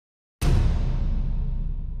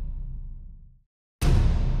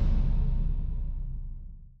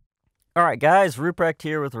Alright guys, Ruprecht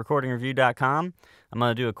here with recordingreview.com. I'm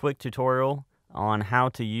going to do a quick tutorial on how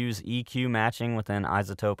to use EQ matching within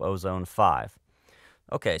iZotope Ozone 5.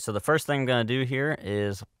 Okay, so the first thing I'm going to do here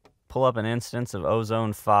is pull up an instance of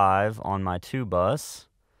Ozone 5 on my 2 bus.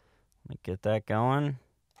 Let me get that going.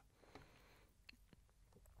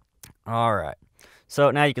 Alright,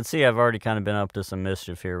 so now you can see I've already kind of been up to some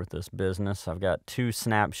mischief here with this business. I've got 2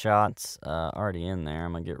 snapshots already in there.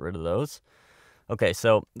 I'm going to get rid of those. Okay,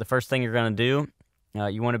 so the first thing you're going to do,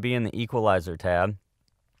 you want to be in the Equalizer tab,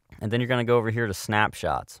 and then you're going to go over here to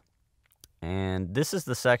Snapshots. And this is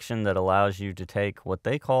the section that allows you to take what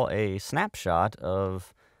they call a snapshot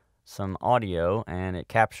of some audio, and it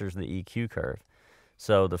captures the EQ curve.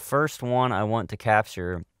 So the first one I want to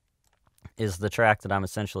capture is the track that I'm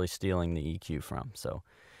essentially stealing the EQ from. So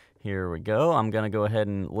here we go. I'm going to go ahead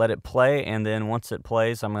and let it play, and then once it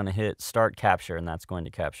plays, I'm going to hit Start Capture, and that's going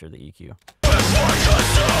to capture the EQ.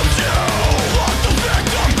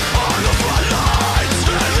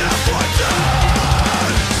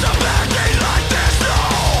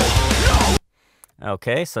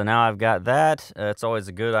 Okay, so now I've got that. It's always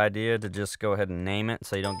a good idea to just go ahead and name it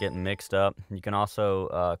so you don't get mixed up. You can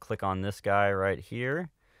also click on this guy right here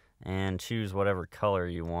and choose whatever color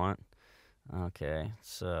you want. Okay,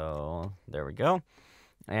 so there we go.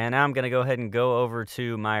 And now I'm going to go ahead and go over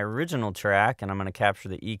to my original track, and I'm going to capture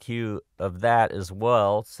the EQ of that as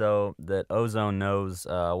well so that Ozone knows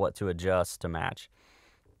what to adjust to match.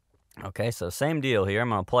 Okay, so same deal here. I'm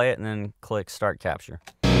going to play it and then click Start Capture.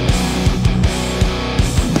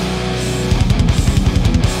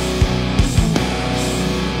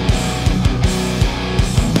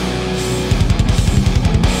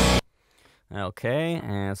 Okay,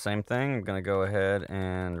 and same thing. I'm going to go ahead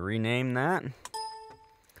and rename that.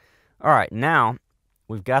 Alright, now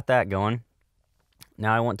we've got that going.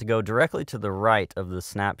 Now I want to go directly to the right of the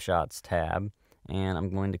Snapshots tab, and I'm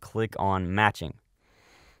going to click on Matching.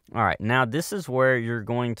 Alright, now this is where you're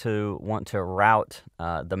going to want to route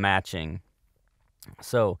the matching.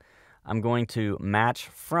 So I'm going to match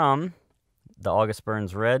from the August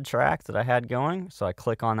Burns Red track that I had going. So I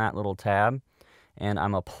click on that little tab, and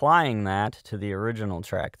I'm applying that to the original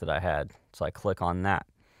track that I had. So I click on that.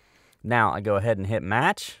 Now I go ahead and hit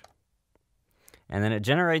Match. And then it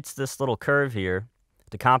generates this little curve here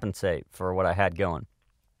to compensate for what I had going.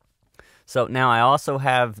 So now I also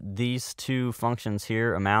have these 2 functions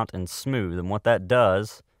here, amount and smooth. And what that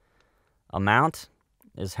does, amount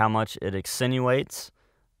is how much it accentuates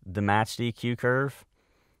the matched EQ curve.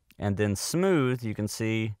 And then smooth, you can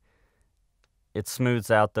see it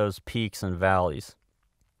smooths out those peaks and valleys.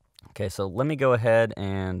 Okay, so let me go ahead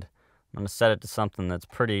and I'm going to set it to something that's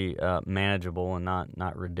pretty manageable and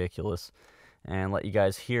not ridiculous, and let you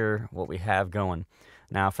guys hear what we have going.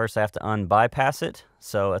 Now, first I have to unbypass it,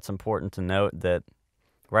 so it's important to note that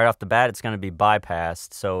right off the bat it's going to be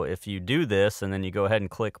bypassed. So if you do this and then you go ahead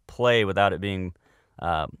and click play without it being,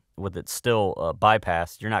 with it still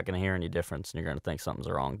bypassed, you're not going to hear any difference and you're going to think something's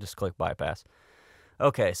wrong. Just click bypass.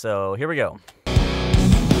 Okay, so here we go.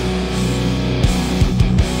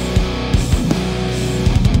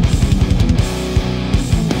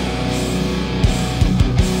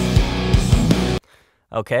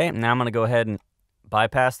 Okay, now I'm going to go ahead and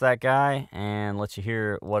bypass that guy and let you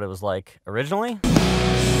hear what it was like originally.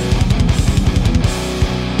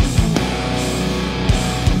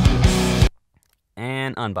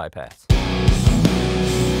 And unbypass.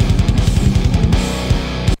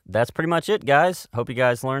 That's pretty much it, guys. Hope you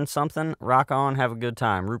guys learned something. Rock on, have a good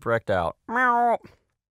time. Ruprecht out. Meow.